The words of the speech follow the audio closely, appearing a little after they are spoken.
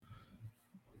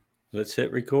Let's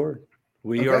hit record.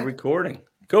 We are recording.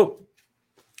 Cool.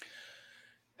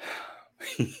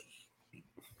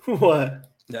 What?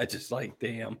 I just like,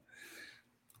 damn.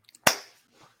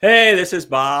 Hey, this is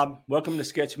Bob. Welcome to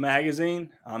Sketch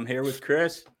Magazine. I'm here with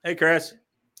Chris. Hey, Chris.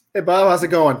 Hey, Bob. How's it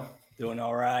going? Doing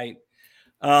all right.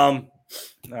 All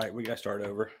right, we got to start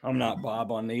over. I'm not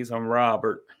Bob on these. I'm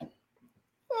Robert.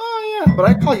 Oh, yeah. But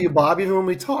I call you Bob even when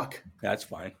we talk. That's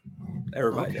fine.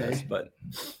 Everybody does. But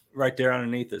right there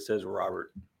underneath it says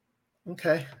Robert.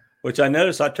 Okay. Which I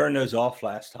noticed I turned those off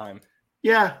last time.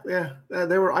 Yeah.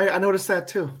 They were. I noticed that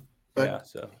too. But yeah,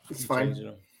 so it's fine.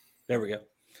 There we go.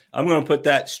 I'm going to put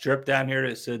that strip down here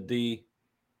that said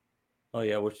oh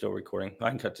yeah, we're still recording. I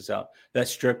can cut this out. That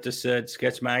strip that said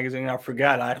Sketch Magazine. I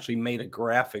forgot I actually made a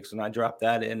graphics and I dropped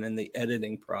that in the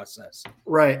editing process.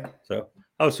 Right. So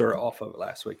I was sort of off of it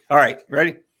last week. All right,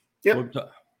 ready? Yep.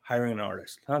 Hiring an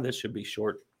artist. Oh, this should be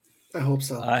short. I hope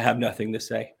so. I have nothing to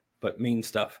say but mean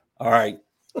stuff. All right.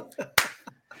 All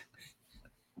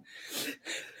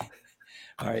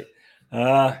right.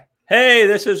 Hey,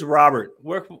 this is Robert.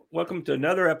 Welcome to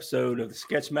another episode of the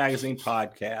Sketch Magazine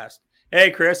podcast.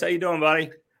 Hey, Chris, how you doing,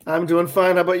 buddy? I'm doing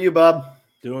fine. How about you, Bob?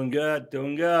 Doing good.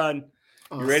 Awesome.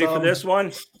 You ready for this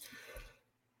one?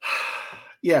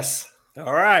 Yes.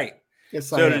 All right.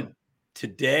 Yes, I am.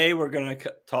 Today we're going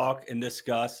to talk and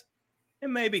discuss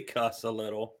and maybe cuss a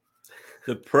little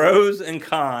the pros and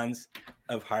cons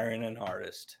of hiring an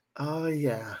artist. Oh,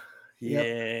 yeah.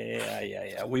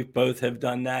 Yeah. We both have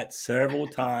done that several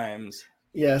times.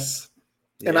 Yes.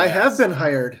 And I have been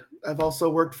hired. I've also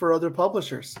worked for other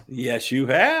publishers. Yes, you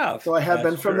have. So I have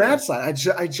been from that side.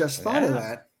 I just thought of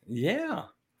that. Yeah.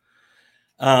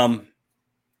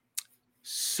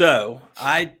 So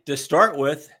to start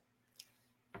with,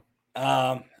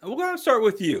 we're going to start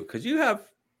with you because you have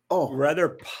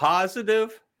rather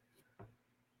positive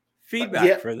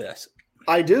feedback for this.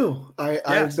 I do. I'm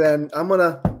going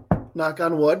to knock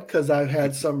on wood because I've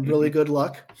had some really good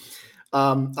luck.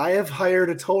 I have hired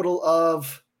a total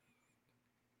of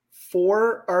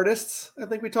 4 artists. I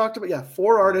think we talked about,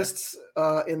 4 artists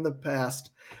in the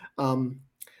past. I'm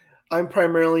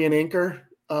primarily an inker.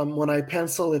 When I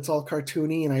pencil, it's all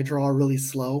cartoony and I draw really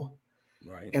slow.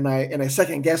 Right. And I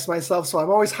second guess myself. So I'm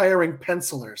always hiring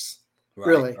pencilers.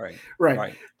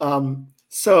 Right.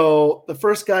 So the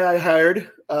first guy I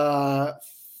hired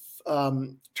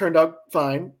turned out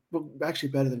fine, but actually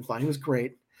better than fine. He was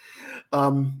great.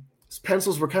 His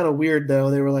pencils were kind of weird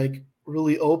though. They were like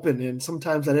really open, and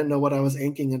sometimes I didn't know what I was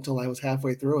inking until I was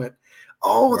halfway through it.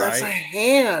 Oh, that's a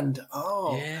hand.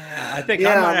 Oh, yeah. I think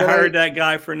I might have hired that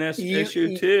guy for this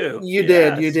issue too. You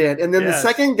did. And then the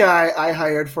second guy I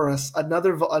hired for a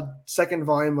second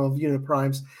volume of Unit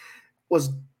Primes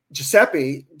was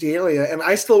Giuseppe D'Elia, and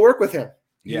I still work with him.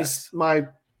 Yes.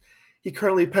 He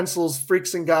currently pencils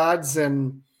Freaks and Gods,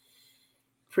 and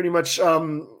pretty much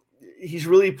he's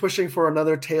really pushing for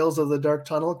another Tales of the Dark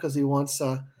Tunnel because he wants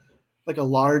like a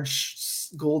large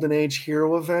Golden Age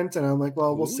hero event, and I'm like,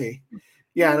 well, we'll see.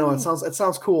 Yeah, I know it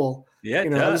sounds cool. Yeah,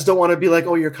 I just don't want to be like,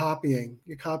 oh, you're copying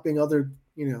other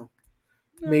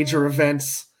major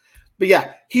events. But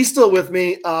yeah, he's still with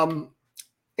me.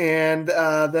 And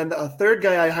then a third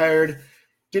guy I hired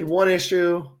did 1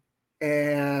 issue,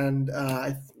 and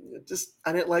I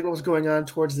didn't like what was going on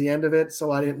towards the end of it,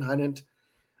 so I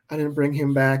didn't bring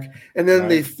him back. And then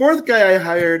the fourth guy I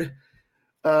hired,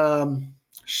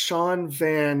 Sean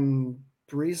Van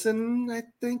Briesen, I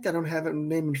think. I don't have a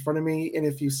name in front of me, and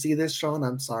if you see this, Sean,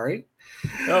 I'm sorry.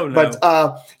 Oh, no.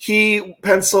 But he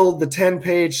penciled the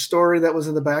 10-page story that was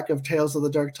in the back of Tales of the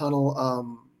Dark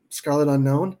Tunnel, Scarlet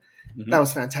Unknown. Mm-hmm. That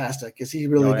was fantastic because he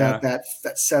really got that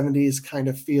 70s kind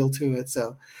of feel to it.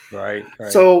 So right.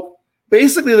 So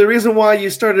basically, the reason why you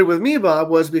started with me, Bob,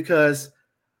 was because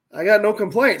I got no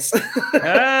complaints.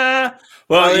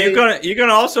 Well, you're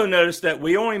gonna also notice that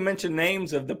we only mention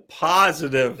names of the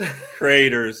positive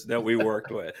creators that we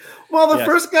worked with. Well, the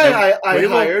first guy I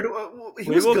hired, he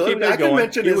was good. I can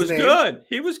mention his name.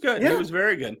 He was good. Yeah. He was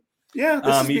very good.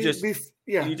 Yeah.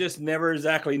 You just never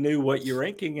exactly knew what you're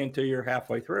inking until you're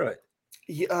halfway through it.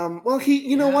 Well,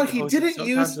 he didn't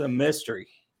use a mystery.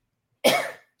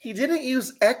 He didn't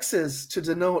use X's to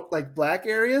denote like black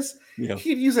areas. Yeah.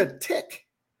 He'd use a tick.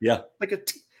 Yeah. Like a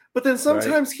tick. But then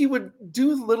sometimes he would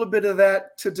do a little bit of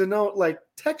that to denote like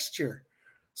texture.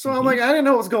 So I'm like, I didn't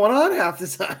know what was going on half the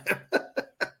time.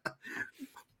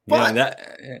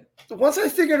 But once I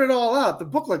figured it all out, the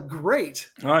book looked great.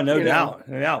 Oh, no doubt.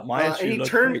 My issue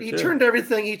and he turned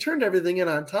everything in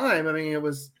on time. I mean, it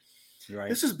was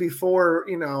This is before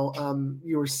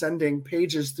you were sending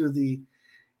pages through the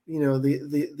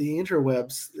the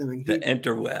interwebs. I mean, The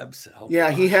interwebs. Oh,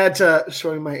 yeah, he had to,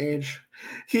 showing my age.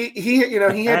 He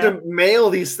had to mail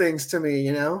these things to me.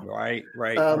 Right.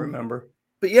 I remember.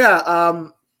 But yeah,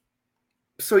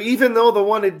 so even though the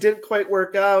one it didn't quite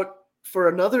work out for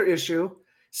another issue, I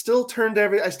still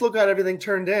got everything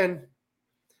turned in.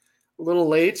 A little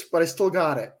late, but I still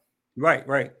got it.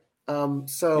 Right.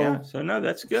 So no,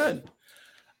 that's good.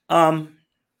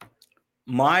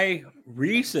 My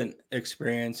recent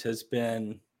experience has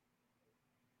been,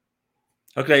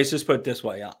 okay, let's just put it this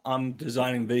way. I'm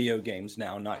designing video games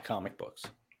now, not comic books.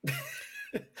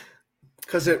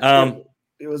 Because it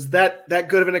was that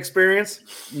good of an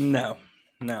experience? No.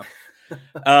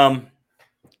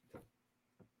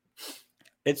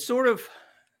 It's sort of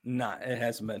not. It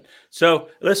hasn't been. So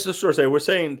let's just sort of say we're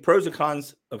saying pros and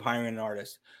cons of hiring an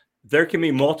artist. There can be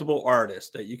multiple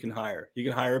artists that you can hire. You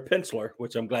can hire a penciler,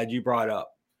 which I'm glad you brought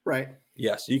up. Right.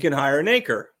 Yes, you can hire an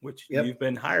inker, which Yep. you've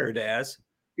been hired as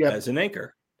an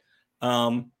inker.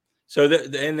 So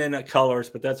and then colors,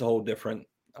 but that's a whole different.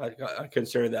 I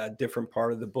consider that a different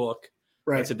part of the book.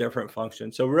 Right. That's a different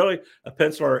function. So really, a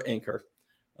penciler or inker.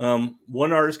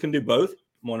 One artist can do both.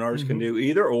 One artist can do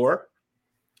either or.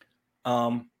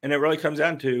 And it really comes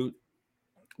down to,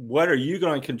 what are you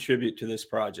going to contribute to this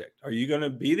project? Are you going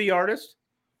to be the artist,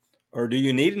 or do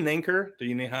you need an inker? Do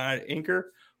you need to hire an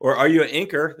inker, or are you an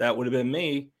inker? That would have been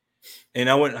me, and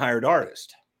I wouldn't hire an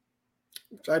artist.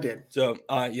 Which I did. So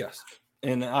yes,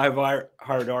 and I've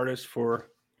hired artists for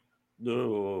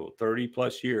 30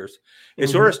 plus years. It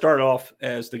sort of started off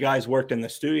as the guys worked in the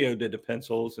studio, did the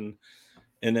pencils, and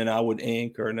then I would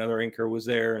ink, or another inker was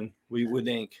there, and we would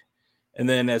ink. And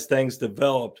then as things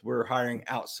developed, we're hiring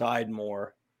outside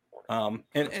more. And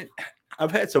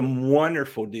I've had some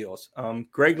wonderful deals.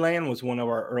 Greg Land was one of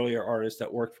our earlier artists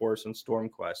that worked for us on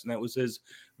Stormquest, and that was his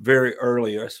very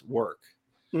earliest work.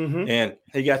 And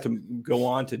he got to go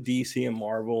on to DC and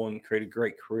Marvel and create a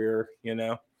great career,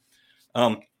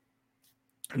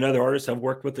 Another artist I've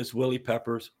worked with is Willie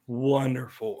Peppers,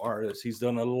 wonderful artist. He's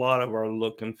done a lot of our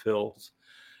look and feels.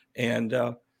 And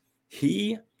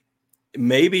he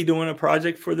may be doing a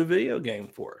project for the video game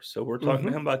for us. So we're talking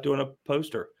to him about doing a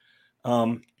poster.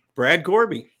 Brad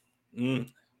Gorby,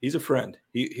 he's a friend.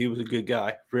 He was a good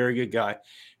guy, very good guy.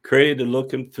 Created the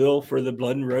look and feel for the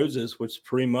Blood and Roses, which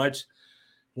pretty much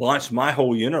launched my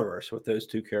whole universe with those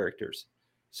two characters.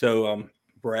 So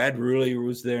Brad really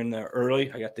was there in the early.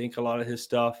 I got to think a lot of his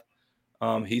stuff.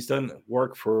 He's done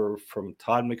work from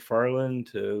Todd McFarlane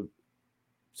to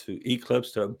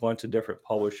Eclipse to a bunch of different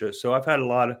publishers. So I've had a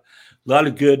lot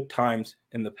of good times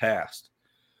in the past.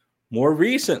 More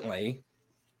recently,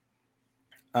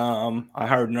 I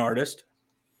hired an artist.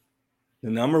 The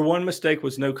number one mistake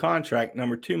was no contract.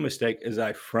 Number two mistake is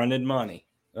I fronted money.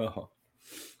 A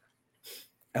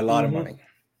lot of money.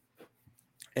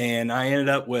 And I ended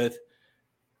up with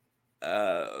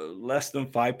less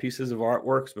than 5 pieces of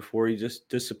artworks before he just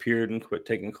disappeared and quit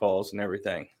taking calls and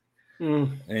everything.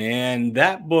 And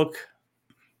that book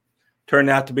turned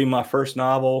out to be my first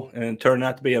novel, and it turned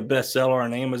out to be a bestseller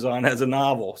on Amazon as a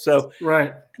novel. So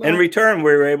in return,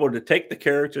 we were able to take the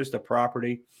characters, the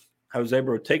property. I was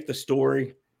able to take the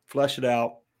story, flesh it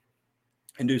out,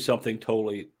 and do something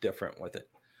totally different with it.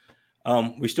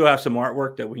 We still have some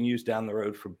artwork that we can use down the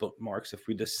road for bookmarks if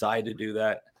we decide to do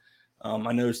that.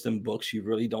 I noticed in books, you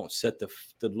really don't set the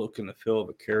look and the feel of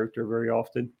a character very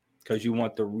often, because you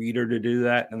want the reader to do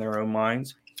that in their own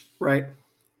minds. Right.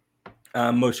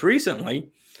 Most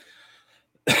recently,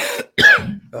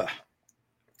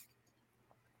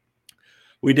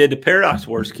 we did the Paradox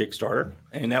Wars Kickstarter,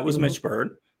 and that was Mitch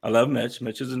Bird. I love Mitch.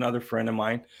 Mitch is another friend of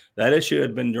mine. That issue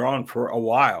had been drawn for a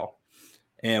while,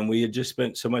 and we had just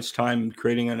spent so much time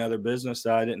creating another business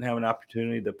that I didn't have an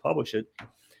opportunity to publish it.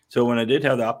 So when I did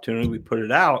have the opportunity, we put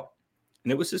it out,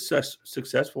 and it was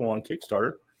successful on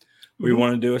Kickstarter. We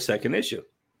wanted to do a second issue.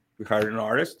 We hired an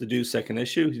artist to do second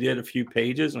issue. He did a few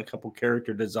pages and a couple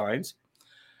character designs.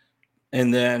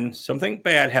 And then something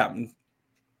bad happened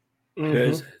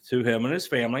to him and his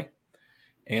family.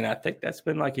 And I think that's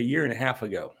been like a year and a half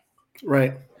ago.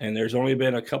 Right. And there's only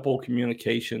been a couple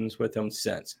communications with him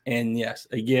since. And yes,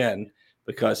 again,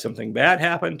 because something bad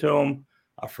happened to him,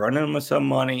 I fronted him with some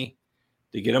money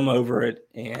to get him over it.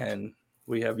 And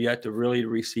we have yet to really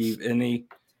receive any.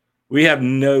 We have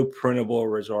no printable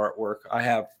original artwork. I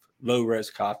have low-res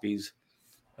copies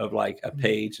of like a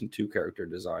page and 2 character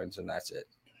designs, and that's it.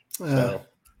 So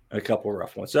a couple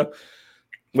rough ones. So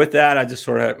with that, I just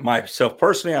sort of myself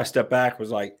personally, I stepped back,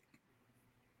 was like,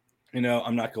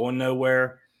 I'm not going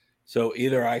nowhere. So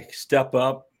either I step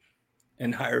up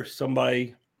and hire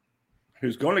somebody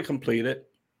who's going to complete it,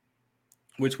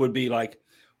 which would be like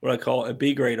what I call a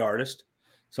B grade artist,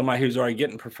 somebody who's already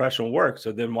getting professional work.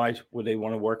 So then why would they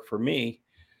want to work for me?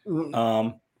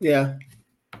 Yeah.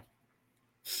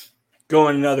 Go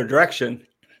in another direction,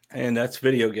 and that's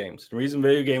video games. The reason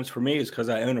video games for me is because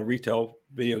I own a retail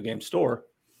video game store.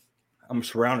 I'm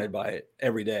surrounded by it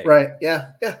every day. Right.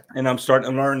 Yeah. Yeah. And I'm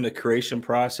learning the creation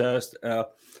process, the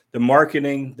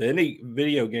marketing. The indie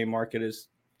video game market is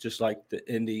just like the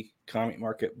indie comic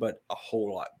market, but a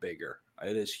whole lot bigger.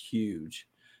 It is huge.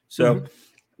 So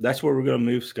that's where we're going to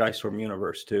move Skystorm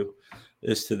Universe to,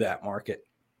 is to that market.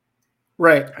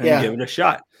 Right. And yeah. give it a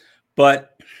shot.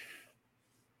 But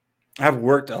I've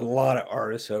worked a lot of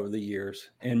artists over the years,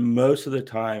 and most of the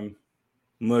time,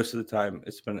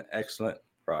 it's been an excellent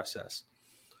process.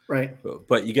 Right.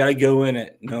 But you got to go in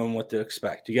it knowing what to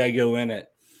expect. You got to go in it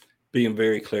being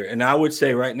very clear. And I would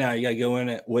say right now, you got to go in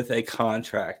it with a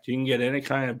contract. You can get any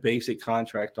kind of basic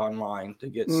contract online to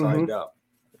get signed up,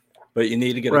 but you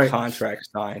need to get a contract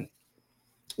signed.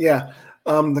 Yeah.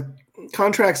 The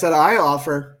contracts that I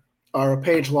offer are a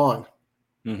page long.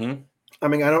 I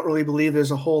mean, I don't really believe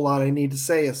there's a whole lot I need to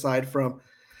say aside from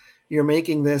you're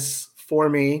making this for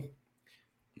me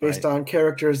based on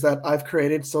characters that I've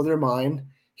created, so they're mine.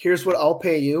 Here's what I'll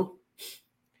pay you.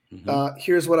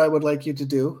 Here's what I would like you to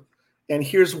do. And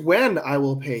here's when I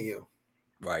will pay you.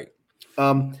 Right.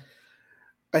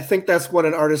 I think that's what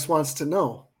an artist wants to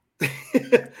know.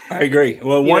 I agree.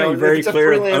 Well, you're very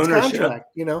clear on ownership.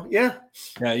 Contract, Yeah.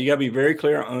 Yeah, you got to be very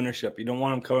clear on ownership. You don't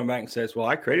want them coming back and says, well,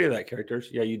 I created that character.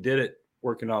 Yeah, you did it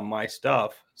working on my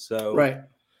stuff. So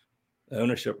the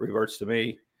ownership reverts to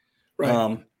me.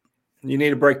 Right. You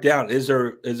need to break down. Is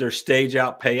there stage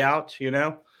out payouts,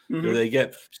 Do they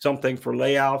get something for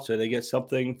layouts? Do they get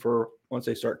something for once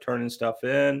they start turning stuff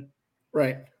in?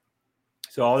 Right.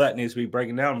 So all that needs to be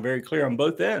breaking down very clear on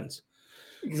both ends.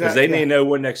 Exactly. Because they need to know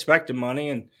when to expect the money,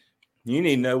 and you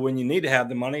need to know when you need to have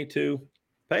the money to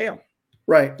pay them.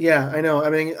 Right. Yeah, I know. I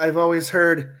mean, I've always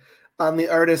heard on the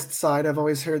artist side, I've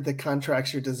always heard the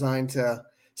contracts are designed to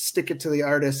stick it to the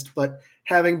artist. But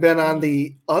having been on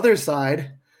the other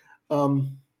side, I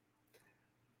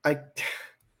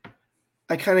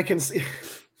kind of can see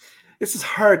this is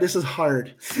hard.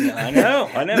 Yeah, I know.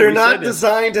 They're not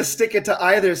designed to stick it to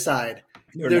either side.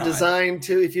 They're not designed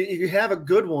to, if you have a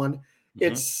good one,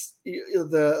 it's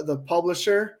the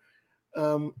publisher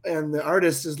and the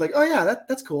artist is like, oh yeah,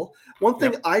 that's cool. One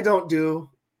thing I don't do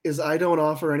is I don't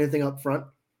offer anything up front.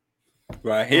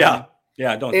 Right. Yeah.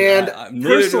 I don't. And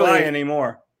neither do I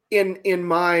anymore. In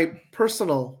my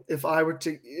personal, if I were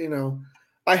to,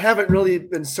 I haven't really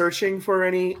been searching for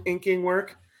any inking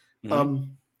work. To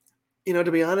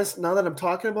be honest, now that I'm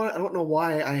talking about it, I don't know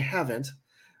why I haven't,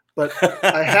 but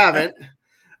I haven't.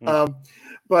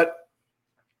 But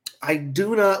I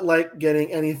do not like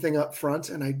getting anything up front,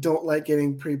 and I don't like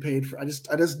getting prepaid for. I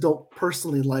just don't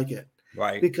personally like it.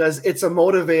 Right. Because it's a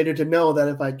motivator to know that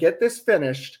if I get this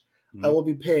finished, I will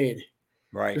be paid.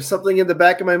 Right. There's something in the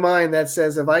back of my mind that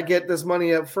says if I get this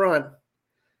money up front,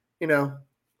 I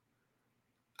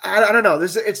don't know.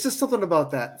 It's just something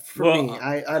about that for me.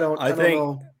 I don't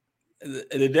know.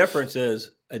 The difference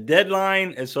is a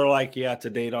deadline is sort of like, it's a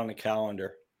date on the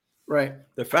calendar. Right.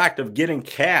 The fact of getting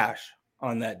cash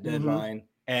on that deadline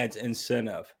adds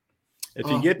incentive. If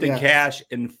you get the cash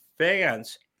in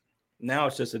advance, now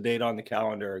it's just a date on the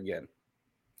calendar again.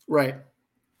 Right.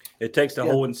 It takes the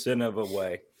whole incentive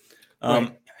away.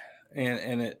 I've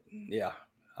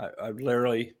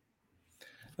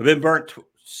been burnt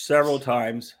several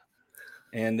times,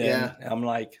 and then I'm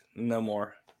like, no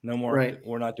more. Right.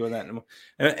 We're not doing that anymore.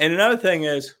 And another thing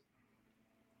is,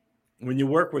 when you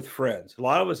work with friends, a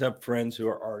lot of us have friends who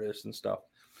are artists and stuff.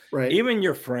 Right. Even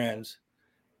your friends,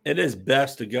 it is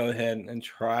best to go ahead and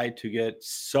try to get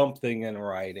something in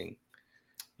writing.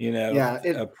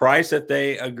 A price that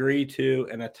they agree to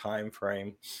and a time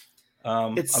frame.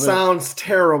 Sounds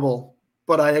terrible,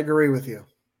 but I agree with you.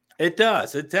 It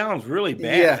does. It sounds really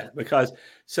bad because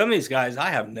some of these guys I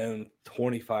have known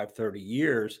 25, 30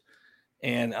 years,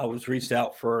 and I was reached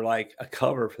out for like a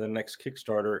cover for the next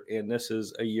Kickstarter, and this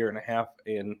is a year and a half,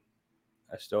 and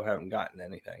I still haven't gotten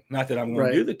anything. Not that I'm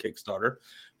going to do the Kickstarter,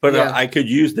 but I could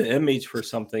use the image for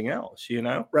something else,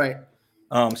 Right.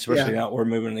 Especially now we're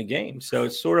moving the game. So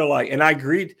it's sort of like, and I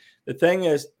agreed. The thing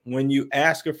is, when you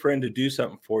ask a friend to do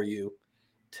something for you,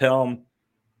 tell them,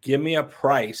 give me a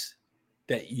price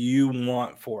that you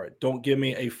want for it. Don't give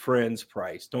me a friend's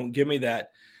price. Don't give me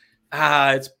that.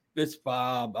 It's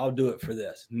Bob. I'll do it for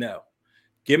this. No,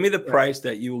 give me the price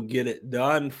that you will get it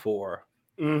done for.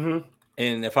 And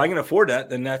if I can afford that,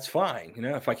 then that's fine.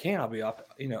 If I can't, I'll be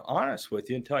honest with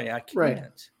you and tell you I can't.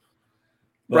 Right.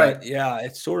 But yeah,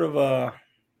 it's sort of a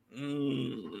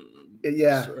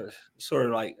sort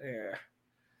of like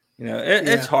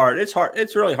it's hard. It's hard.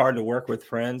 It's really hard to work with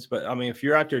friends. But I mean, if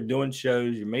you're out there doing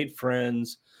shows, you made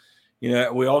friends. We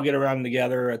all get around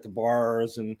together at the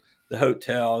bars and the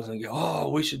hotels and go, oh,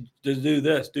 we should just do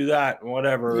this, do that,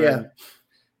 whatever. Yeah.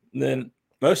 And then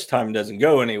most of the time it doesn't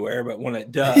go anywhere, but when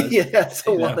it does, it's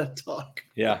a lot of talk.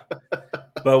 Yeah.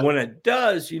 But when it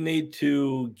does, you need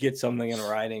to get something in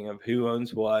writing of who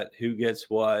owns what, who gets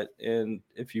what. And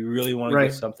if you really want to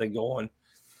get something going,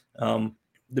 to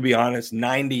be honest,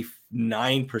 99%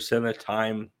 of the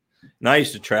time, and I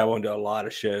used to travel and do a lot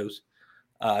of shows,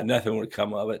 nothing would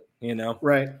come of it,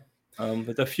 Right.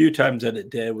 But the few times that it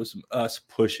did was us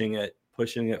pushing it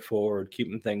forward,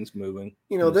 keeping things moving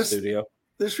in the studio.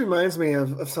 This reminds me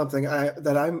of something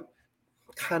that I'm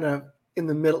kind of in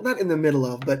the middle, not in the middle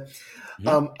of, but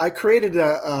I created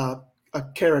a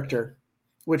character,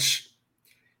 which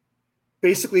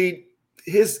basically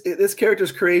this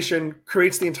character's creation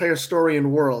creates the entire story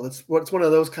and world. It's one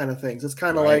of those kind of things. It's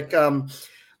kind of like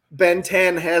Ben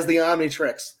 10 has the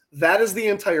Omnitrix. That is the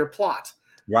entire plot,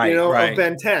 of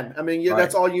Ben 10. I mean,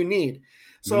 that's all you need.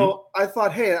 So I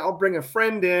thought, hey, I'll bring a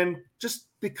friend in just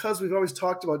because we've always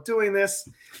talked about doing this.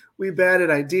 We batted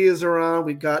ideas around.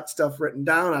 We got stuff written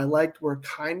down. I liked where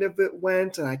kind of it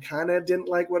went, and I kind of didn't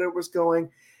like what it was going.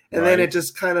 And then it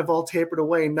just kind of all tapered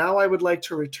away. Now I would like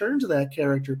to return to that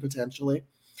character potentially.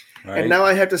 Right. And now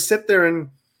I have to sit there and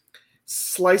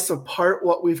slice apart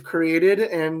what we've created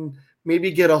and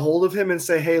maybe get a hold of him and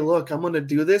say, hey, look, I'm going to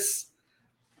do this,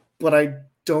 but I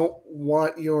don't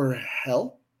want your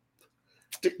help.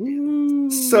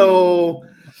 So,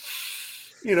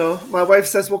 my wife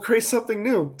says, well, create something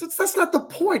new. That's not the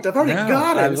point. I've already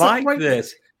got it. I like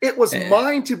this. It was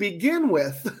mine to begin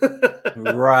with.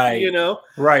 Right.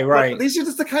 Right. But these are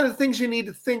just the kind of things you need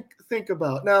to think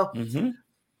about. Now,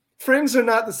 friends are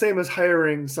not the same as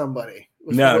hiring somebody.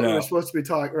 No. We're supposed to be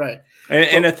talking. Right.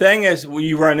 And the thing is,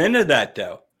 you run into that,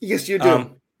 though. Yes, you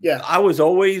do. I was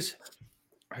always,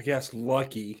 I guess,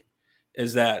 lucky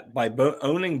is that by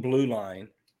owning Blue Line,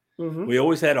 we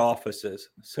always had offices.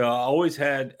 So I always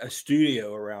had a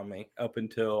studio around me up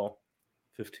until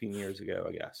 15 years ago,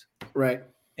 I guess. Right.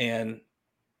 And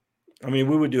I mean,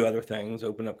 we would do other things,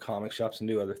 open up comic shops and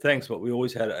do other things, but we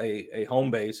always had a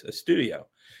home base, a studio.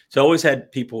 So I always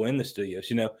had people in the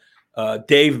studios,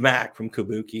 Dave Mack from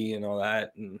Kabuki and all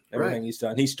that and everything he's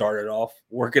done. He started off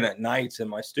working at nights in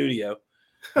my studio.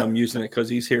 I'm using it because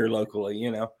he's here locally,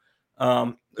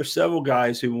 There's several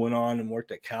guys who went on and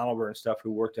worked at Caliber and stuff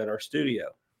who worked at our studio.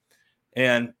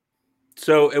 And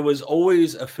so it was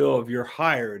always a feel of you're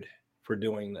hired for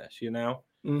doing this, do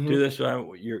this.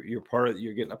 You're part of,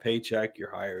 you're getting a paycheck,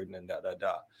 you're hired, and then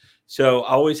So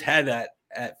I always had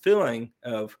that feeling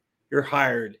of you're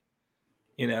hired,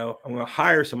 I'm going to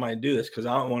hire somebody to do this because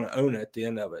I don't want to own it at the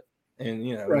end of it. And,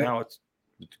 now it's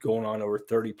going on over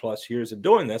 30 plus years of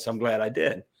doing this. I'm glad I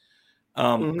did.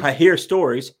 I hear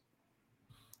stories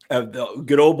of the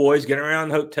good old boys getting around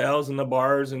the hotels and the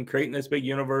bars and creating this big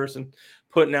universe and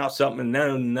putting out something.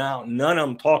 And none of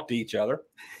them talk to each other.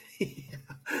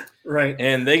 Right.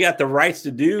 And they got the rights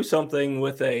to do something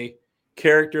with a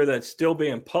character that's still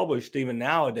being published even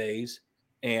nowadays.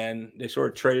 And they sort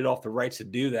of traded off the rights to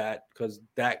do that because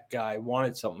that guy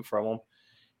wanted something from them.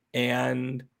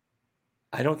 And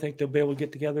I don't think they'll be able to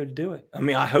get together to do it. I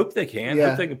mean, I hope they can. I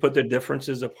hope they can put their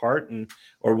differences apart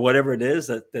or whatever it is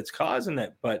that's causing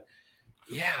it. But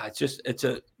yeah, it's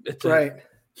a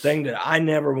thing that I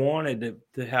never wanted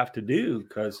to have to do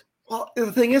because. Well,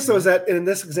 the thing is, though, is that in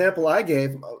this example I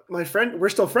gave, my friend, we're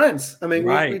still friends. I mean,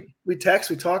 we text,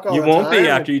 we talk all the time. You won't be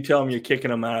after you tell them you're kicking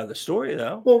them out of the story,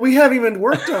 though. Well, we haven't even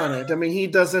worked on it. I mean, he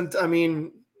doesn't. I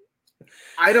mean,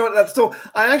 I don't. So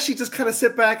I actually just kind of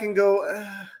sit back and go,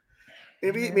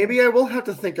 maybe I will have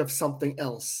to think of something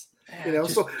else.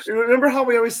 So remember how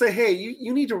we always say, hey,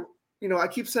 you need to. I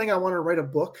keep saying I want to write a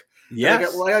book.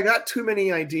 Yes. I got too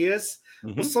many ideas.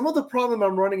 Well, some of the problem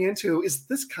I'm running into is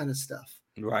this kind of stuff.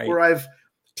 Right. Where I've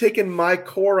taken my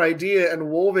core idea and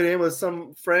woven it in with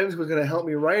some friends who's going to help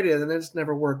me write it, and it's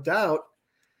never worked out.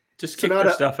 Just kick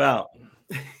their stuff out.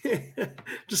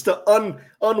 Just to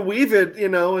unweave it,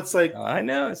 it's like. I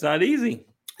know. It's not easy.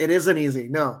 It isn't easy.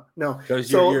 No.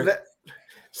 So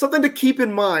something to keep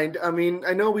in mind. I mean,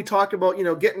 I know we talk about,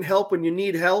 getting help when you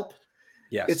need help.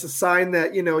 Yes. It's a sign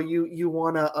that, you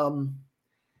want to,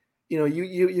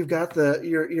 you've got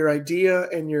your idea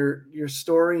and your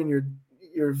story and your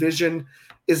vision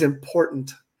is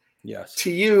important to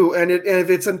you. And if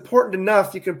it's important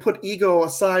enough, you can put ego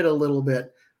aside a little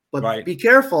bit, but be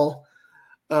careful.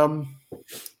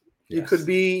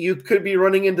 You could be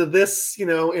running into this,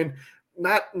 in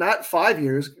not 5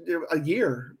 years, a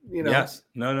year, Yes.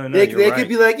 No. They right. could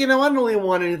be like, I don't really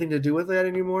want anything to do with that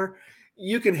anymore.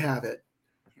 You can have it.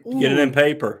 Get it in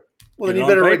paper. Well, then you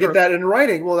better get that in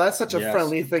writing. Well, that's such a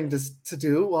friendly thing to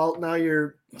do. Well, now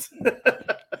you're.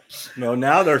 No,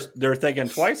 now they're thinking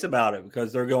twice about it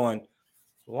because they're going,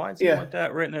 why does he want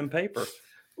that written in paper?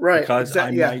 Right. Because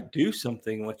I might do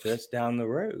something with this down the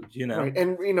road, Right.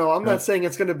 And, I'm not saying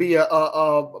it's going to be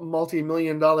a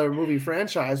multi-million-dollar movie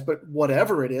franchise, but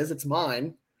whatever it is, it's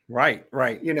mine. Right.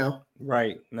 Right. No,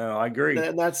 I agree.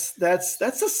 And that's the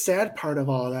sad part of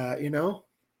all that,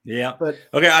 Yeah. But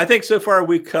okay, I think so far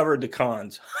we've covered the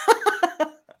cons.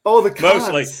 The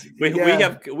cons.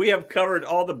 Mostly. We have covered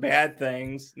all the bad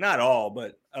things. Not all,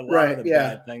 but a lot of the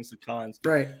bad things, the cons.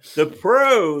 Right. The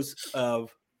pros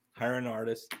of hiring an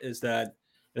artist is that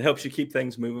it helps you keep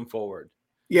things moving forward.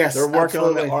 Yes. They're working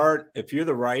on the art. If you're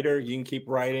the writer, you can keep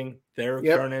writing. They're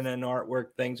turning in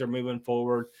artwork. Things are moving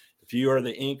forward. If you are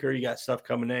the inker, you got stuff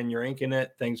coming in, you're inking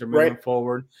it, things are moving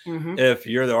forward. Mm-hmm. If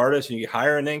you're the artist and you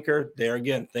hire an inker, there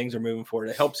again, things are moving forward.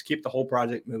 It helps keep the whole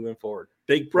project moving forward.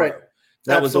 Big pro. Right.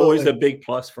 That was always a big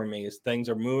plus for me is things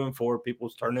are moving forward.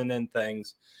 People's turning in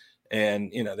things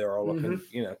and, they're all looking,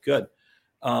 good.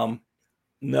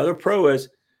 Another pro is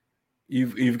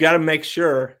you've got to make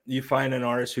sure you find an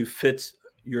artist who fits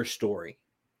your story.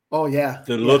 Oh, yeah.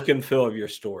 The look and feel of your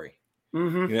story.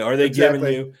 Mm-hmm. Are they giving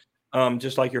you,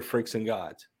 just like your Freaks and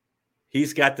Gods?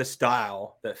 He's got the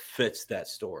style that fits that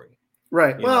story.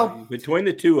 Right. Between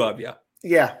the two of you.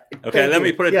 Yeah. Okay. Let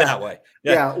me put it that way.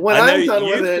 Yeah. When I'm done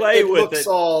with it, it looks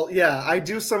all. Yeah. I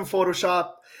do some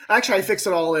Photoshop. Actually, I fix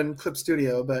it all in Clip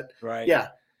Studio, but yeah.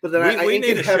 But then we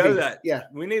need to show that. Yeah.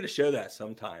 We need to show that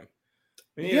sometime.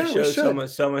 We need to show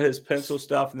some of his pencil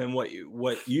stuff, and then what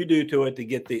you do to it to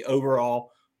get the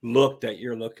overall look that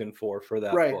you're looking for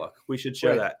that book. We should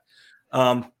show that.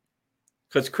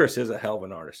 Because Chris is a hell of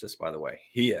an artist, by the way.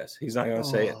 He is. He's not going to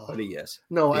say it, but he is.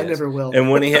 No, I never will. And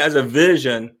when he has a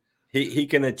vision, he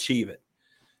can achieve it.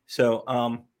 So,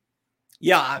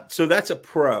 so that's a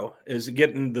pro, is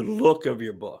getting the look of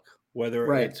your book,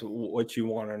 whether it's what you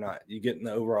want or not. You getting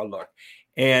the overall look.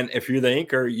 And if you're the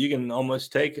inker, you can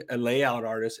almost take a layout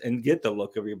artist and get the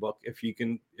look of your book if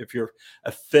you're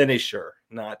a finisher,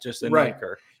 not just an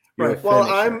inker. Right. Well,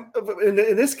 I'm in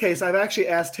this case, I've actually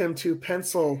asked him to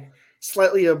pencil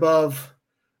slightly above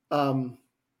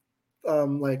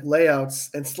like layouts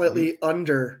and slightly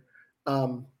under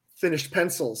finished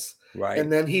pencils. Right.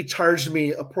 And then he charged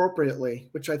me appropriately,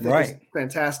 which I think is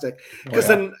fantastic. Because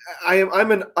then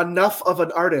I'm enough of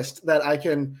an artist that I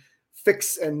can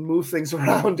fix and move things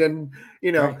around, and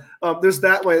there's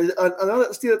that way.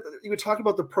 Another, you were talking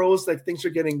about the pros, like things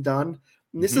are getting done.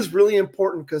 And this is really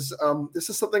important because this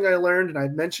is something I learned, and I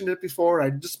mentioned it before. I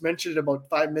just mentioned it about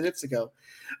 5 minutes ago.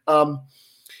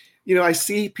 I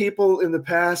see people in the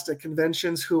past at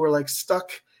conventions who are like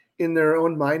stuck in their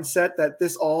own mindset that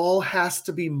this all has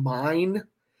to be mine.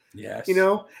 Yes.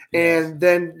 And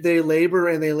then they labor,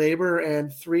 and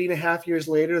 3.5 years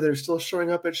later, they're still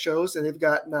showing up at shows, and they've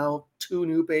got now 2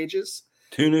 new pages.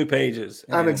 2 new pages.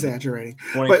 I'm exaggerating,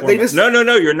 but they just no,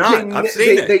 you're not. I've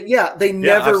seen it. They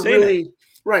never really.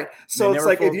 Right. So it's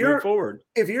like if you're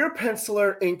a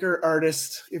penciler, inker,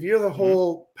 artist, if you're the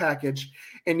whole package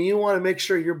and you want to make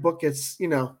sure your book gets,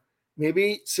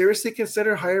 maybe seriously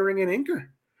consider hiring an inker.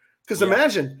 Because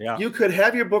imagine you could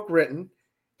have your book written,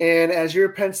 and as you're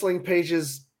penciling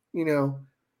pages, 5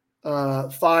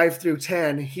 through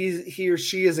 10, he or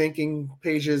she is inking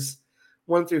pages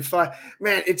 1 through 5.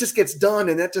 Man, it just gets done,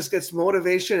 and that just gets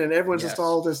motivation, and everyone's just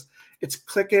all just, it's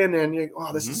clicking, and you're like,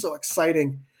 oh, this is so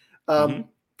exciting.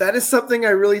 That is something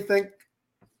I really think,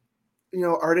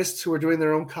 artists who are doing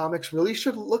their own comics really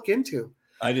should look into.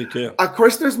 I do too. Of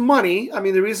course, there's money. I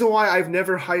mean, the reason why I've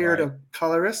never hired a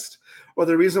colorist, or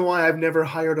the reason why I've never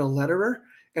hired a letterer,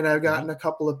 and I've gotten a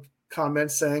couple of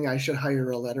comments saying I should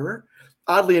hire a letterer.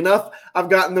 Oddly enough, I've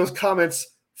gotten those comments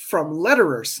from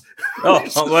letterers.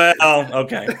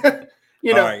 Okay.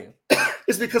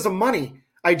 It's because of money.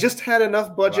 I just had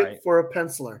enough budget for a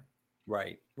penciler.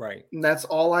 Right. And that's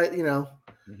all I.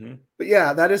 But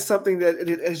yeah, that is something that,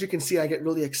 as you can see, I get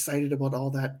really excited about all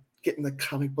that, getting the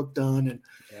comic book done, and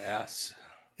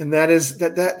and that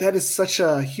is such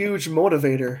a huge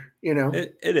motivator.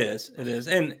 It is,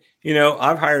 and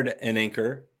I've hired an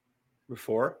inker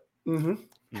before, and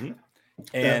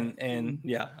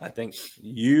I think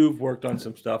you've worked on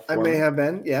some stuff. I may have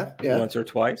been, once or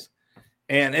twice,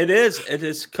 and it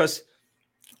is because.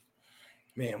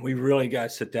 Man, we really got to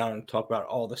sit down and talk about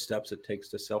all the steps it takes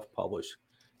to self-publish,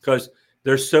 because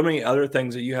there's so many other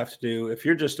things that you have to do. If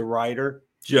you're just a writer,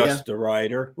 a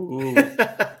writer, ooh,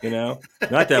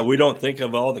 not that we don't think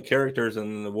of all the characters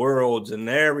and the worlds and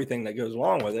everything that goes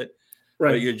along with it,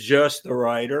 right. but you're just the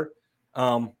writer.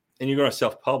 And you're going to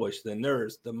self-publish, then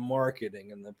there's the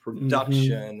marketing and the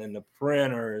production and the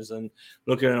printers and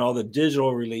looking at all the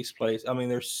digital release place. I mean,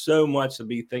 there's so much to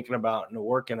be thinking about and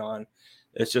working on.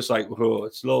 It's just like, whoa,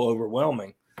 it's a little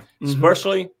overwhelming.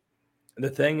 Especially the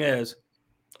thing is,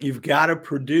 you've got to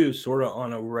produce sort of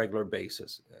on a regular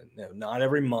basis. Not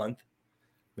every month,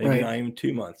 maybe not even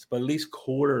 2 months, but at least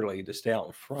quarterly to stay out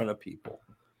in front of people.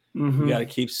 You got to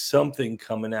keep something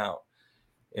coming out.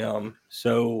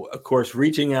 So of course,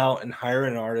 reaching out and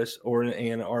hiring an artist or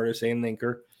an artist and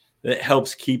inker that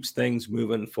helps keeps things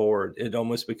moving forward. It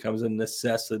almost becomes a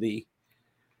necessity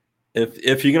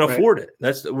if you can afford it.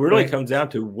 That's really comes down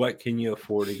to what can you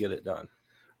afford to get it done.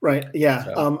 Right. Yeah.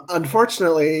 So.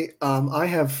 Unfortunately, I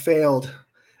have failed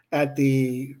at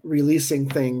the releasing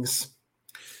things.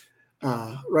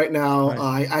 Right now,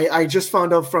 I just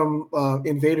found out from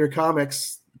Invader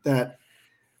Comics that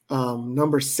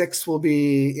number 6 will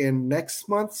be in next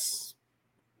month's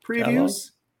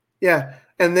previews. Yeah.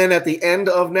 And then at the end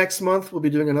of next month, we'll be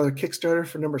doing another Kickstarter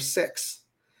for number 6.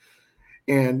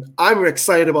 And I'm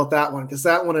excited about that one because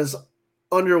that one is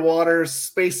underwater,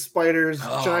 space spiders,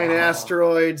 giant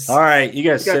asteroids. All right. You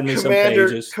guys send me some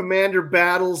pages. Commander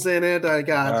battles in it.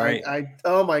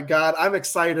 Oh my God. I'm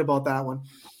excited about that one.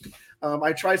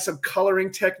 I tried some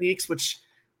coloring techniques, which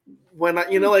when I,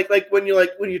 like when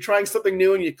you're trying something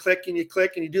new and you click and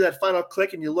you do that final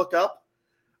click and you look up,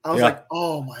 I was like,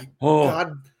 oh my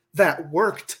God, that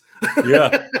worked.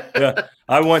 Yeah.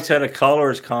 I once had a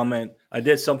colorist comment. I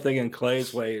did something in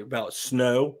Clay's way about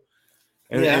snow,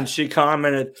 and she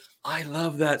commented, "I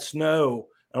love that snow."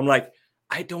 I'm like,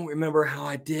 I don't remember how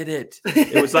I did it.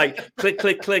 It was like click,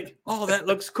 click, click. Oh, that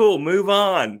looks cool. Move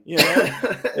on.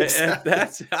 And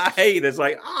that's I hate. It's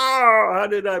like, how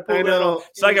did I pull that off?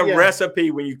 It's like a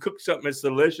recipe when you cook something that's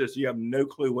delicious. You have no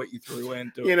clue what you threw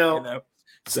into it.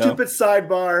 Stupid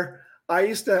sidebar. I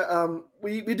used to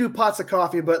we do pots of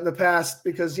coffee, but in the past,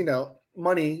 because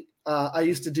money, I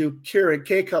used to do Keurig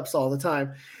K-cups all the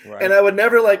time, and I would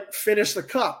never finish the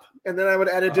cup, and then I would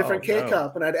add a different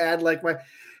K-cup, and I'd add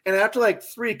and after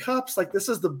 3 cups, this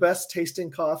is the best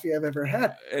tasting coffee I've ever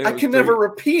had. I can never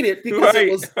repeat it because it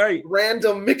was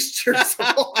random mixtures.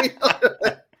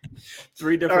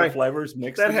 3 different flavors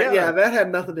mixed together. That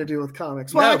had nothing to do with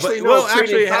comics. Well,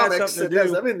 actually, it has something to do. It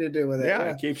has everything to do with it. Yeah,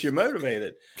 it keeps you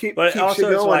motivated. But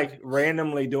also, it's like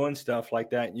randomly doing stuff like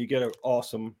that, and you get an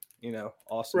awesome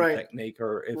technique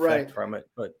or effect from it.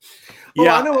 But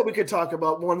I know what we could talk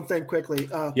about. One thing quickly.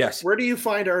 Yes. Where do you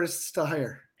find artists to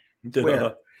hire?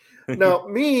 Where? Now,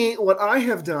 what I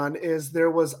have done is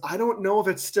I don't know if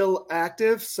it's still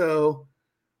active. So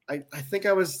I think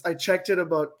I checked it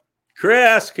about.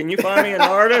 Chris, can you find me an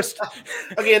artist?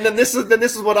 Okay. And then this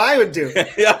is what I would do.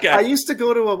 Okay. I used to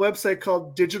go to a website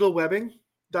called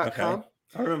digitalwebbing.com. Okay.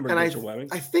 I remember Digital Webbing.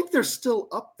 I think they're still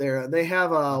up there. They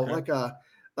have a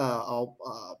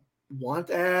want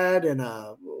ad and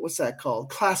what's that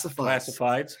called?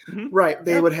 Classifieds. Mm-hmm. Right.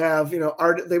 They would have,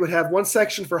 they would have one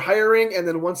section for hiring and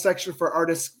then one section for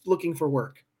artists looking for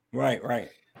work. Right.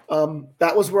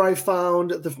 That was where I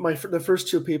found the first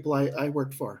 2 people I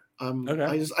worked for.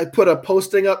 Okay. I put a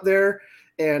posting up there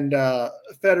and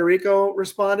Federico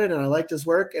responded and I liked his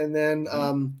work. And then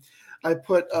I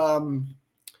put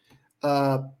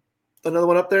another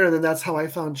one up there and then that's how I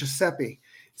found Giuseppe.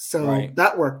 So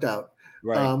that worked out.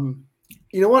 Right.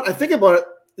 You know what? I think about it.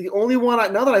 The only one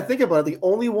the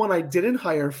only one I didn't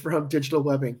hire from Digital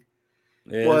Webbing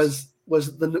was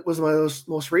my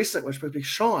most recent, which would be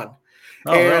Sean.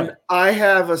 I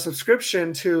have a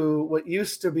subscription to what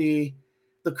used to be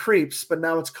The Creeps, but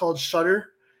now it's called Shudder.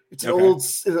 It's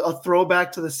a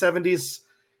throwback to the 70s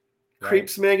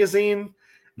Creeps magazine.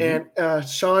 Mm-hmm. And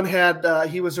Sean had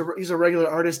he's a regular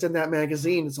artist in that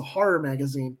magazine. It's a horror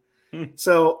magazine.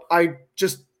 So I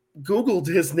just Googled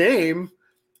his name,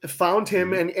 found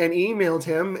him and emailed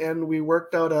him, and we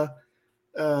worked out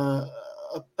a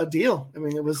deal. I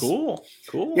mean, it was cool.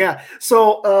 Yeah.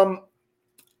 So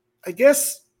I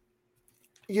guess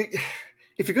if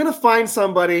you're going to find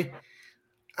somebody,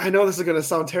 I know this is going to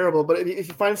sound terrible, but if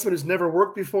you find somebody who's never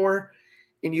worked before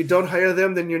and you don't hire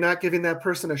them, then you're not giving that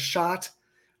person a shot.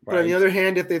 Right. But on the other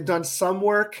hand, if they've done some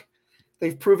work,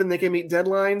 they've proven they can meet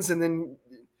deadlines, and then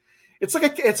it's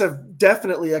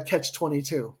definitely a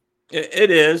catch-22. It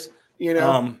is.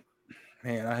 Man,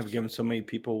 I have given so many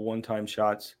people one-time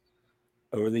shots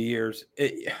over the years.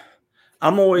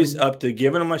 I'm always up to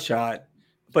giving them a shot,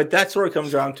 but that sort of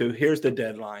comes down to here's the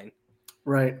deadline.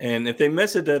 Right. And if they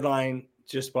miss a deadline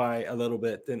just by a little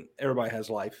bit, then everybody has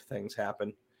life things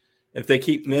happen. If they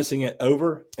keep missing it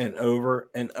over and over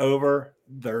and over,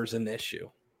 there's an issue,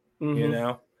 you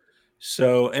know?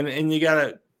 So, and you got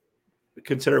to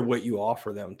consider what you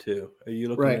offer them too. Are you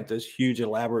looking at this huge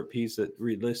elaborate piece that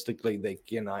realistically they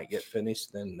cannot get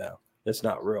finished? Then no, that's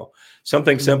not real.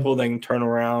 Something simple they can turn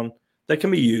around that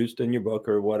can be used in your book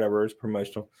or whatever is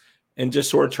promotional, and just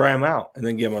sort of try them out and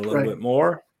then give them a little bit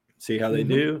more, see how they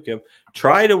do.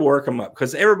 Try to work them up,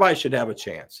 because everybody should have a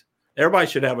chance. Everybody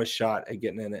should have a shot at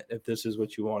getting in it if this is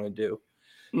what you want to do.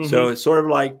 So it's sort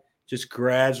of like just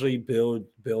gradually build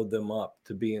them up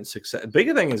to being success. The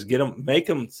bigger thing is make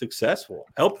them successful,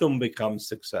 help them become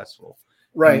successful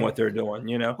in what they're doing,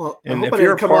 you know. Well, and I hope if I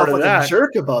you're didn't come part off of like that, a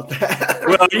jerk about that.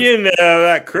 well, you know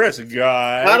that Chris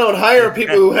guy. I don't hire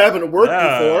people who haven't worked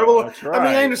before. Well, that's right. I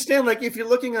mean, I understand. Like, if you're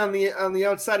looking on the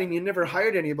outside and you never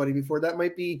hired anybody before, that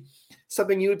might be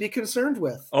something you would be concerned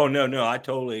with. Oh no, I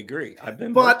totally agree. I've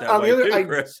been, but that on way the other, too,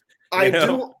 Chris.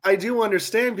 I do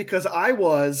understand, because I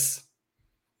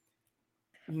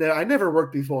never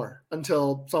worked before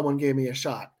until someone gave me a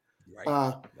shot.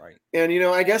 Right. And, you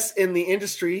know, I guess in the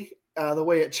industry, the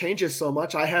way it changes so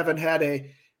much, I haven't had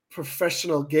a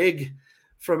professional gig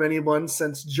from anyone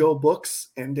since Joe Books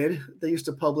ended. They used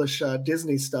to publish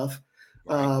Disney stuff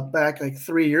back like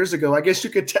 3 years ago. I guess you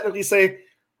could technically say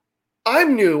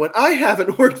I'm new and I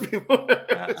haven't worked before.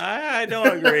 I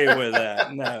don't agree with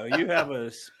that. No, you have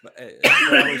a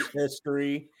established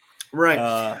history.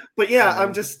 Right. But yeah,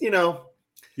 I'm just, you know.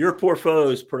 Your portfolio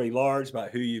is pretty large about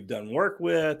who you've done work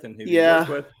with and who you work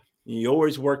with. You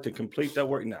always work to complete that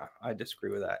work. No, I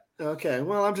disagree with that. Okay.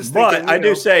 Well, I'm just thinking. But I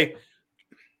do say,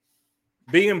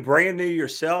 being brand new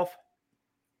yourself,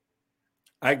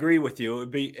 I agree with you. It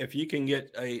would be if you can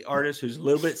get an artist who's a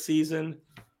little bit seasoned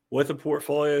with a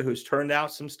portfolio, who's turned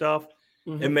out some stuff,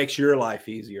 it makes your life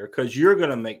easier, because you're going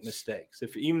to make mistakes.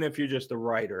 Even if you're just a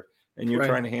writer and you're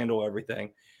trying to handle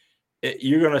everything,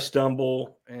 you're going to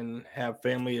stumble and have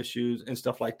family issues and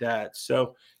stuff like that.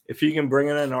 So if you can bring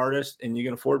in an artist, and you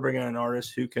can afford bringing in an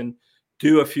artist who can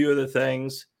do a few of the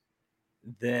things,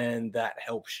 then that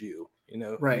helps you. You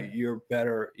know, you're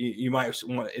better. You might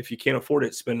want, if you can't afford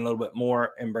it, spend a little bit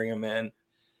more and bring them in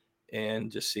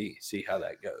and just see how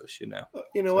that goes. You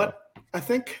know what? I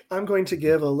think I'm going to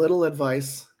give a little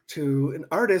advice to an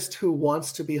artist who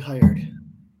wants to be hired.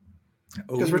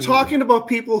 Because we're talking about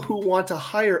people who want to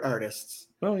hire artists.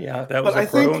 Oh yeah, that was. But I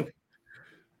think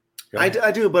I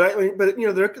do, but you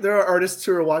know, there are artists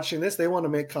who are watching this. They want to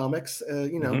make comics.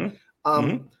 You know,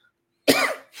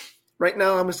 right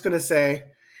now I'm just going to say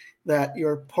that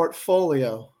your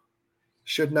portfolio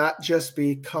should not just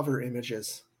be cover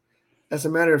images. As a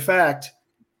matter of fact,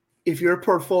 if your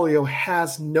portfolio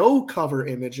has no cover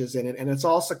images in it and it's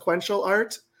all sequential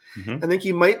art, I think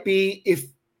you might be,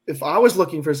 if I was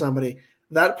looking for somebody,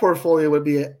 that portfolio would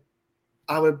be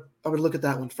I would look at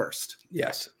that one first.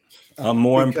 Yes. I'm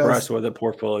more impressed with a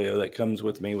portfolio that comes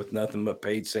with me with nothing but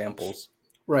paid samples.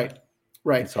 Right.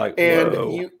 It's like,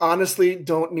 and you honestly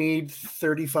don't need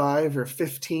 35 or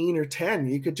 15 or 10.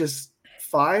 You could just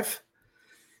 5,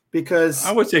 because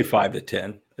I would say 5 to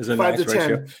 10 is a nice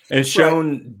ratio. And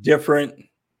shown different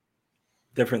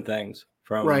things,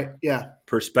 from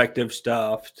perspective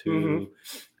stuff to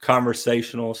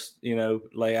conversational, you know,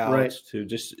 layouts to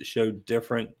just show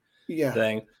different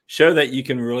thing. Show that you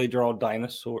can really draw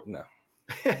dinosaur. No.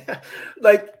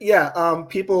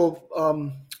 People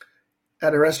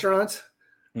at a restaurant,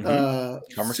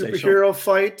 superhero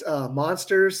fight,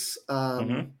 monsters,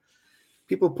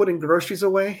 people putting groceries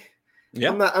away.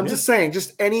 Yeah. I'm just saying,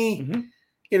 just any,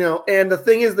 you know, and the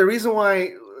thing is, the reason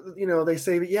why, you know, they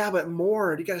say, but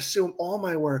more, you got to show them all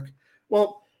my work.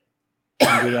 Well, you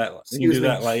can do that. You can do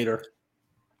that later.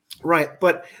 Right.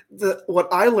 But what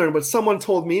I learned, what someone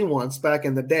told me once back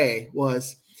in the day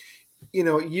was, you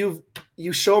know, you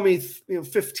show me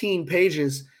 15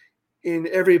 pages. In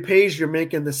every page, you're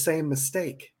making the same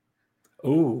mistake.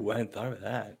 Oh, I hadn't thought of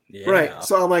that. Yeah. Right.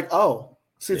 So I'm like, oh.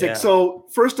 So it's like, so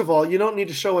first of all, you don't need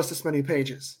to show us this many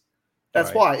pages.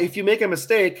 That's why. If you make a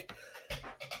mistake,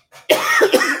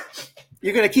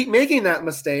 you're going to keep making that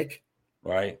mistake.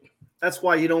 Right. That's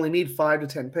why you'd only need 5 to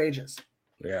 10 pages.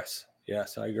 Yes,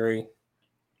 I agree.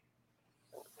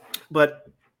 But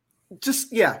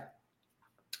just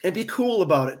and be cool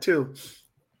about it too.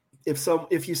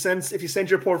 If you send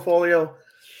your portfolio,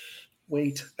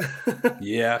 wait.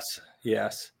 Yes.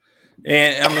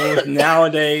 And I mean,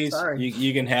 nowadays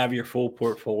you can have your full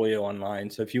portfolio online.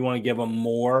 So if you want to give them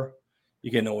more, you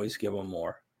can always give them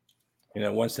more. You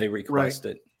know, once they request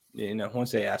it, you know,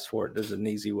 once they ask for it, there's an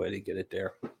easy way to get it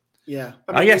there. Yeah.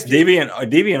 I guess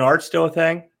Deviant Art's still a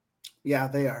thing. Yeah,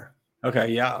 they are. Okay,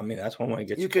 yeah. I mean, that's one way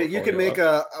to get you can make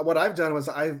what I've done was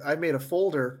I've made a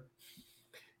folder.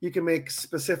 You can make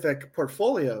specific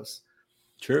portfolios.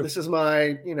 True. This is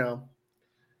my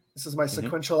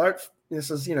sequential art.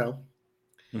 This is,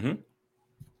 Mm-hmm.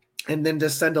 and then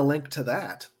just send a link to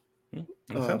that.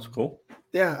 That sounds cool.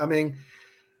 Yeah, I mean,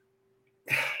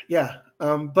 yeah.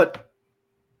 But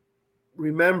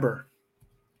remember,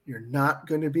 you're not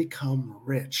going to become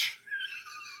rich.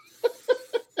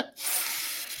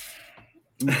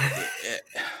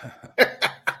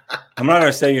 I'm not going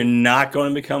to say you're not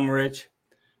going to become rich,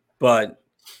 but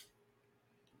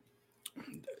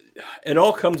it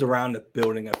all comes around to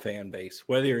building a fan base.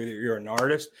 Whether you're an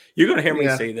artist, you're going to hear me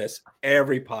say this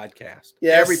every podcast.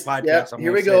 Yes, every podcast.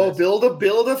 Here we go. Build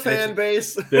a fan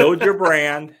base. Build your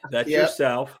brand. That's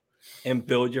yourself, and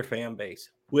build your fan base.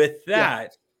 With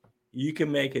that, you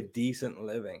can make a decent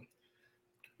living.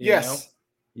 You know?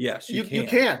 Yes, you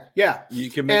can. Yeah,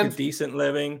 you can make a decent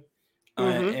living,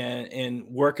 and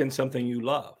work in something you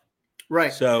love.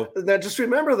 Right. So now, just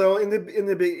remember though, in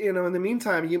the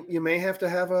meantime, you may have to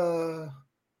have a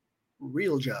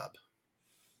real job.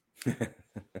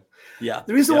 Yeah.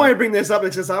 The reason why I bring this up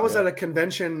is because I was at a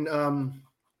convention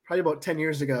probably about 10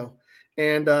 years ago,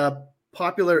 and a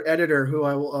popular editor who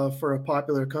for a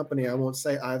popular company, I won't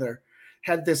say either,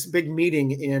 had this big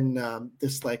meeting in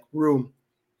this like room,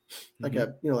 like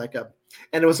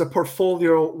and it was a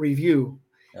portfolio review.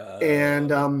 And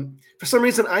for some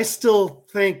reason, I still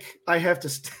think I have to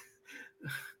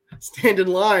stand in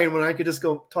line when I could just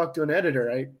go talk to an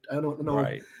editor. I don't know.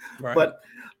 Right. But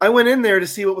I went in there to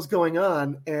see what was going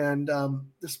on. And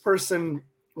this person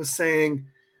was saying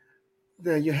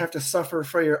that you have to suffer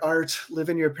for your art, live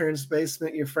in your parents'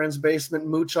 basement, your friend's basement,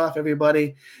 mooch off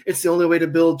everybody. It's the only way to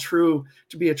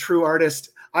be a true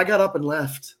artist. I got up and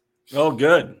left. Oh,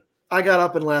 good. I got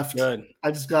up and left. Good.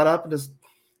 I just got up and just,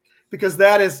 because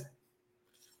that is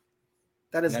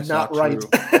not right.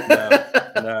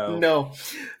 No,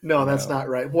 that's not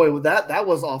right. Boy, that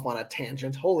was off on a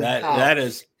tangent. Holy cow. That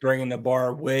is bringing the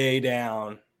bar way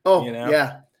down. Oh,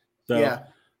 yeah. So, yeah.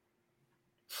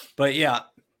 But yeah,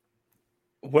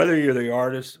 whether you're the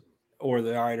artist or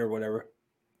the writer, whatever,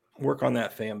 work on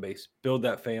that fan base, build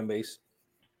that fan base.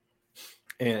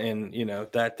 And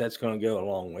that's going to go a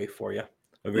long way for you,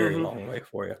 a very long way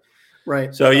for you.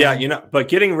 Right. So but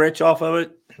getting rich off of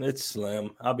it, it's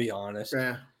slim. I'll be honest.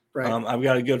 Yeah. Right. I've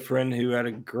got a good friend who had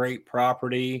a great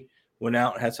property, went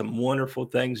out and had some wonderful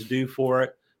things to do for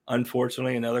it.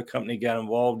 Unfortunately, another company got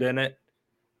involved in it,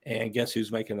 and guess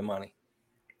who's making the money?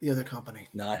 The other company.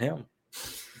 Not him.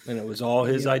 And it was all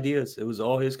his ideas. It was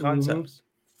all his concepts.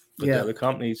 But the other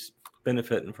company's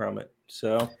benefiting from it.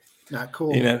 So not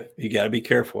cool. You got to be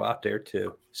careful out there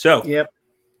too. So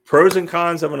pros and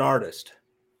cons of an artist.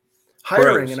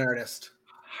 Hiring an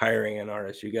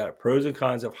artist. You got pros and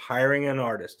cons of hiring an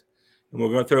artist. And we're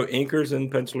going to throw inkers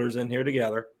and pencilers in here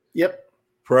together. Yep.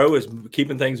 Pro is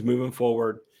keeping things moving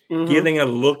forward, getting a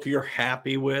look you're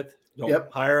happy with.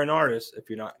 Don't hire an artist if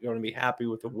you're not going to be happy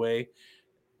with the way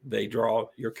they draw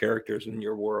your characters in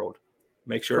your world.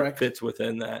 Make sure it fits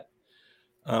within that.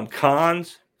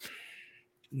 Cons,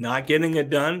 not getting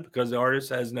it done because the artist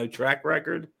has no track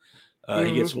record.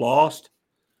 He gets lost.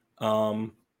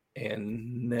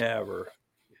 And never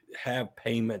have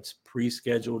payments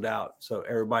pre-scheduled out so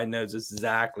everybody knows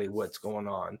exactly what's going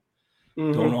on.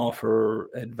 Don't offer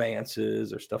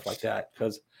advances or stuff like that,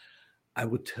 because I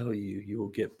would tell you will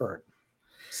get burnt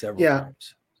several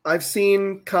times. I've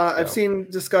seen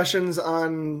discussions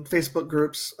on Facebook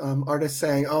groups, artists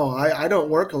saying, "Oh, I don't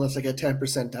work unless I get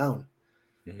 10% down."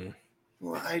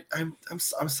 Well,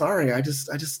 I'm sorry. I just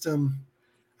I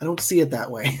don't see it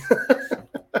that way.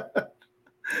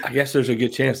 I guess there's a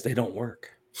good chance they don't work.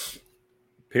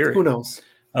 Period. Who knows?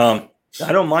 I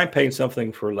don't mind paying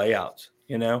something for layouts.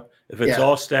 If it's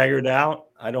all staggered out,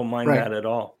 I don't mind that at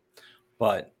all.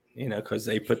 But because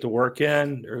they put the work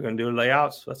in, they're going to do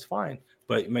layouts. That's fine.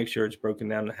 But make sure it's broken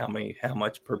down to how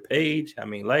much per page, how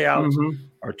many layouts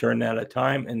are turned out at a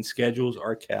time, and schedules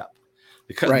are kept.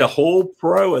 Because the whole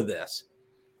pro of this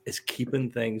is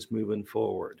keeping things moving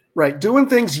forward. Right. Doing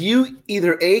things you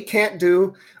either can't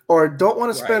do or don't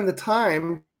want to spend the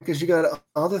time because you got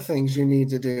other things you need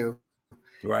to do.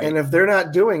 Right. And if they're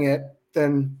not doing it,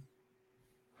 then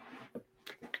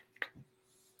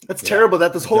that's terrible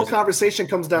that this whole conversation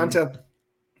comes down to.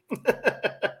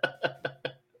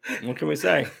 What can we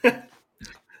say?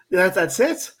 That's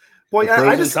it. Boy,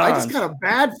 I got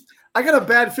a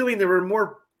bad feeling there were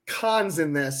more cons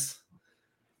in this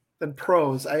than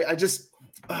pros. I just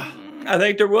I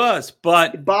think there was,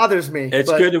 but It bothers me. it's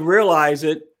good to realize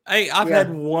it. Hey, I've Yeah.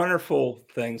 had wonderful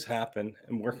things happen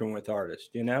in working with artists,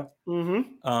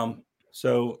 Mm-hmm.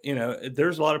 So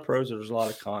there's a lot of pros, there's a lot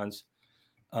of cons.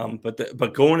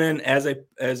 But going in as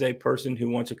a person who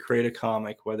wants to create a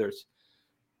comic, whether it's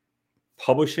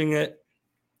publishing it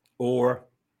or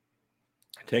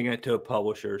taking it to a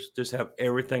publisher's, just have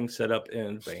everything set up in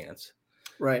advance.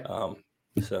 Right.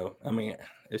 So I mean,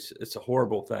 it's a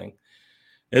horrible thing.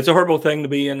 It's a horrible thing to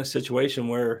be in a situation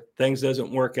where things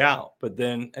doesn't work out. But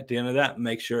then at the end of that,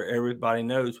 make sure everybody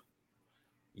knows,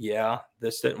 yeah,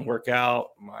 this didn't work out.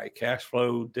 My cash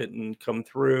flow didn't come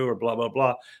through or blah, blah,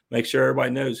 blah. Make sure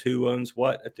everybody knows who owns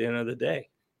what at the end of the day.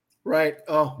 Right.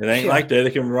 Oh, it ain't like that.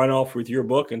 They can run off with your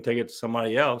book and take it to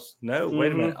somebody else. No,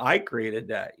 wait a minute. I created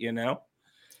that,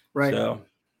 Right. So,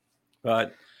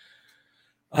 but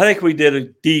I think we did a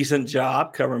decent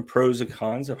job covering pros and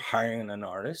cons of hiring an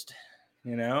artist.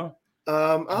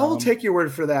 I'll take your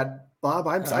word for that, Bob.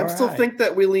 I'm still think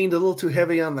that we leaned a little too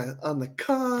heavy on the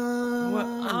cons.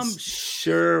 Well, I'm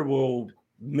sure we'll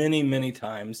many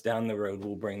times down the road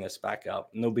we'll bring this back up,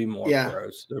 and there'll be more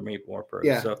pros. There'll be more pros.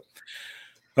 Yeah. So,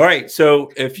 all right.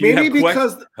 So if you maybe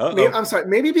have I'm sorry.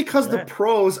 Maybe because the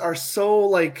pros are so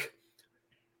like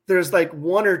there's like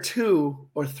one or two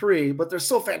or three, but they're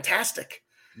so fantastic.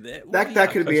 That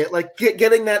could be it. Like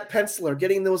getting that penciler,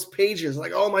 getting those pages.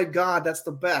 Like, oh my God, that's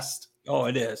the best. Oh,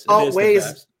 it is.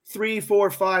 Outweighs 3, 4,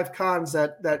 5 cons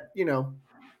that.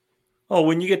 Oh,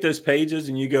 when you get those pages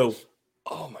and you go,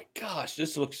 oh my gosh,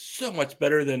 this looks so much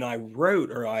better than I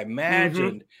wrote or I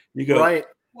imagined. You go, right.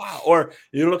 Wow. Or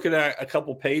you're looking at a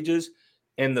couple pages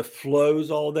and the flow's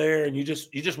all there, and you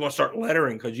just want to start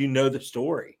lettering because you know the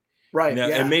story. Right.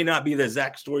 It may not be the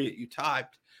exact story that you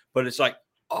typed, but it's like,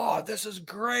 oh, this is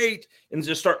great. And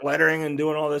just start lettering and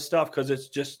doing all this stuff because it's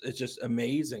just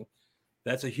amazing.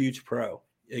 That's a huge pro.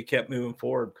 It kept moving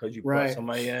forward because you brought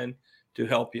somebody in to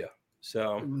help you.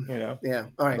 So, Yeah.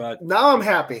 All right. But now I'm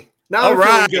happy. Now I'm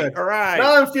feeling good. All right.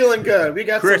 Now I'm feeling good. We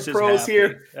got Chris some pros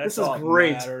here. That's this is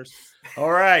great.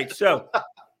 All right. So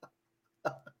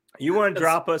you want to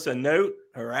drop us a note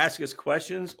or ask us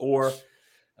questions or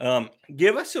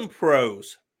give us some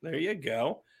pros. There you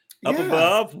go. Up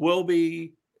above will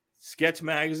be Sketch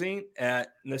Magazine at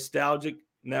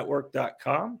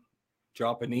nostalgicnetwork.com.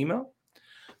 Drop an email.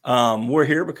 We're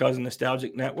here because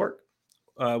Nostalgic Network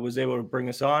was able to bring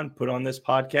us on, put on this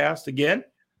podcast again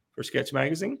for Sketch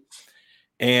Magazine.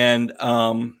 And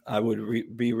I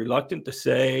would be reluctant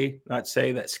to not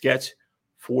say that Sketch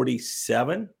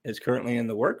 47 is currently in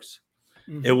the works.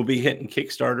 Mm-hmm. It will be hitting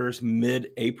Kickstarters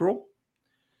mid-April.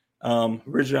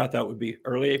 Originally, I thought it would be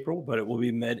early April, but it will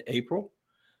be mid-April.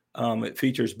 It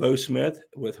features Bo Smith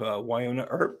with Wynonna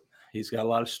Earp. He's got a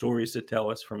lot of stories to tell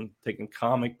us, from taking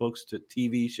comic books to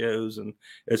TV shows, and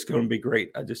it's going to be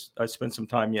great. I spent some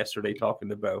time yesterday talking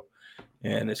to Bo,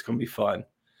 and it's going to be fun.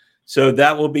 So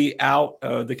that will be out.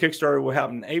 The Kickstarter will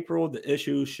happen in April. The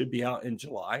issue should be out in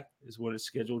July, is when it's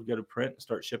scheduled to go to print and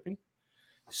start shipping.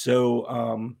 So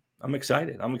I'm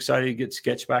excited. I'm excited to get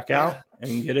Sketch back out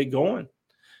and get it going.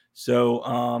 So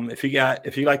if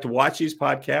you like to watch these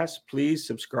podcasts, please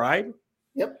subscribe.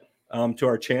 Yep. To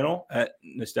our channel at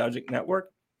Nostalgic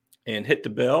Network, and hit the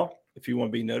bell if you want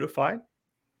to be notified.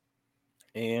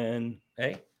 And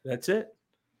hey, that's it.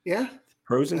 Yeah.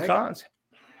 Pros and cons.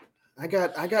 I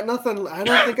got nothing. I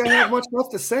don't think I have much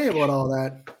left to say about all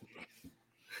that.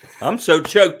 I'm so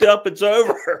choked up, it's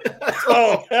over.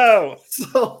 Oh no.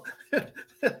 So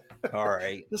all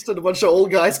right. Just a bunch of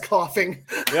old guys coughing.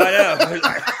 Yeah,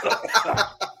 I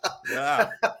know. Yeah.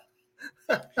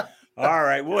 All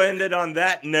right, we'll end it on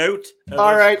that note.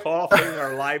 All right, coughing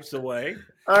our lives away.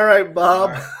 All right,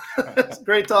 Bob. All right. It's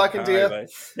great talking to you. Buddy.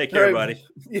 Take care, buddy.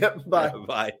 Yep. Bye. Yeah,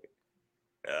 bye.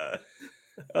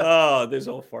 Oh, those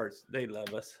old farts—they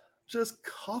love us. Just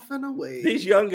coughing away. These young